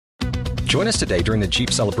Join us today during the Jeep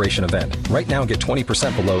Celebration event. Right now, get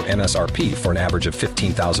 20% below MSRP for an average of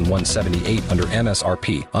 $15,178 under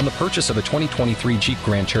MSRP on the purchase of a 2023 Jeep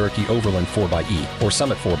Grand Cherokee Overland 4xE or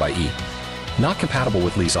Summit 4xE. Not compatible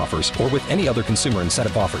with lease offers or with any other consumer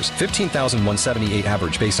incentive offers. $15,178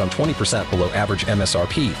 average based on 20% below average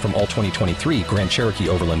MSRP from all 2023 Grand Cherokee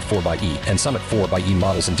Overland 4xE and Summit 4xE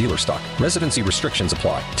models in dealer stock. Residency restrictions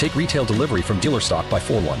apply. Take retail delivery from dealer stock by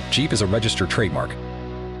 4/1. Jeep is a registered trademark.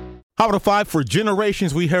 How to five for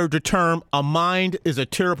generations, we heard the term, a mind is a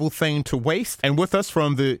terrible thing to waste. And with us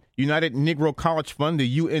from the United Negro College Fund,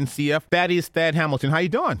 the UNCF, Thaddeus Thad Hamilton. How you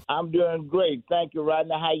doing? I'm doing great. Thank you,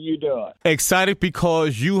 Rodney. How you doing? Excited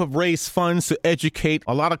because you have raised funds to educate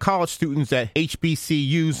a lot of college students at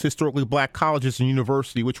HBCUs, historically black colleges and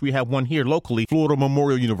university, which we have one here locally, Florida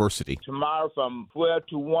Memorial University. Tomorrow from 12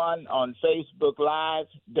 to 1 on Facebook Live,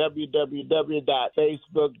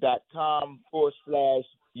 www.facebook.com/UNCF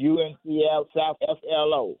South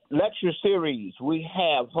FLO. Lecture series we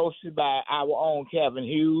have hosted by our own Calvin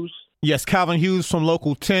Hughes. Yes, Calvin Hughes from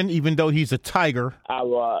Local 10, even though he's a Tiger.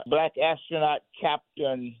 Our Black Astronaut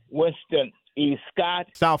Captain Winston E. Scott.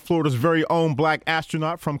 South Florida's very own Black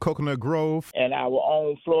Astronaut from Coconut Grove. And our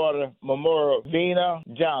own Florida Memorial, Vina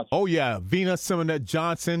Johnson. Oh, yeah. Vina Simonette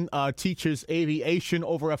Johnson teaches aviation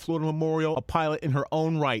over at Florida Memorial, a pilot in her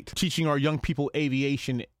own right, teaching our young people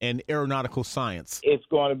aviation and aeronautical science. It's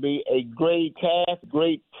going to be a great cast,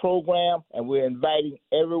 great program, and we're inviting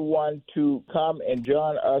everyone to come and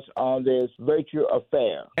join us on this virtual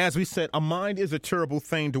affair. As we said, a mind is a terrible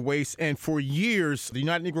thing to waste, and for years, the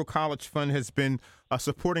United Negro College Fund has been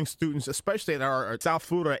supporting students, especially at our South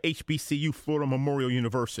Florida HBCU, Florida Memorial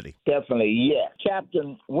University. Definitely, yes.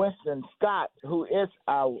 Captain Winston Scott, who is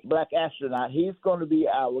our Black Astronaut, he's going to be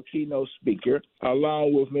our keynote speaker,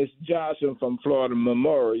 along with Ms. Johnson from Florida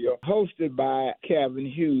Memorial, hosted by Calvin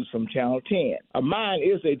Hughes from Channel 10. A mind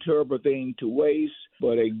is a terrible thing to waste,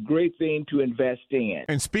 but a great thing to invest in.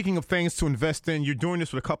 And speaking of things to invest in, you're doing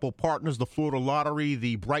this with a couple of partners, the Florida Lottery,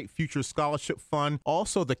 the Bright Future Scholarship Fund,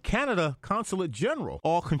 also the Canada Consulate General,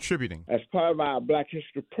 all contributing. As part of our Black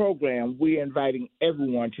History program, we're inviting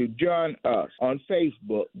everyone to join us on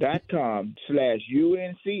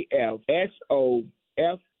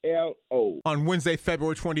Facebook.com/UNCFSOFLO on Wednesday,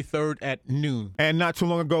 February 23rd at noon. And not too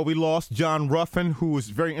long ago, we lost John Ruffin, who was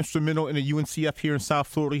very instrumental in the UNCF here in South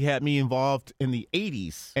Florida. He had me involved in the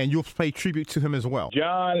 80s, and you'll pay tribute to him as well.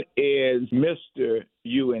 John is Mr.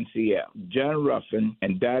 UNCF, John Ruffin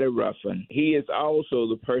and Dottie Ruffin. He is also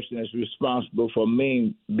the person that's responsible for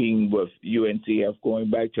me being with UNCF going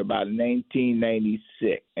back to about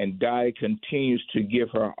 1996. And Dottie continues to give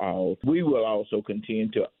her all. We will also continue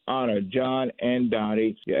to honor John and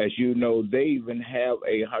Dottie. As you know, they even have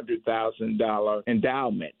a $100,000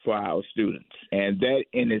 endowment for our students. And that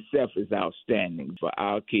in itself is outstanding for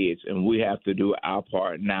our kids. And we have to do our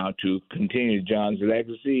part now to continue John's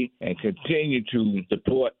legacy and continue to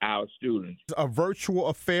support our students. A virtual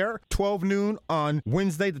affair, 12 noon on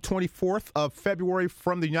Wednesday, the 24th of February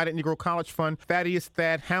from the United Negro College Fund. Thaddeus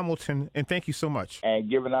Thad Hamilton, and thank you so much. And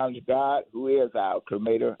giving honor to God, who is our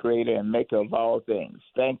creator, and maker of all things.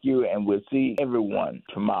 Thank you, and we'll see everyone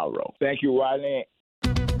tomorrow. Thank you, Rodney.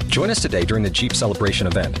 Join us today during the Jeep Celebration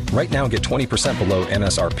event. Right now, get 20% below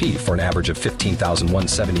MSRP for an average of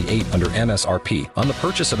 $15,178 under MSRP on the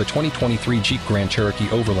purchase of a 2023 Jeep Grand Cherokee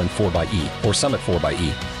Overland 4xE or Summit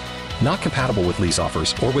 4xE. Not compatible with lease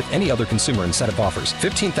offers or with any other consumer incentive offers.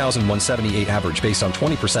 $15,178 average based on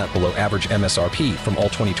 20% below average MSRP from all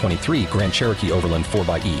 2023 Grand Cherokee Overland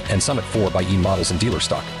 4xE and Summit 4xE models in dealer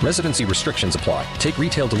stock. Residency restrictions apply. Take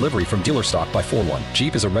retail delivery from dealer stock by 4/1.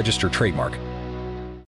 Jeep is a registered trademark.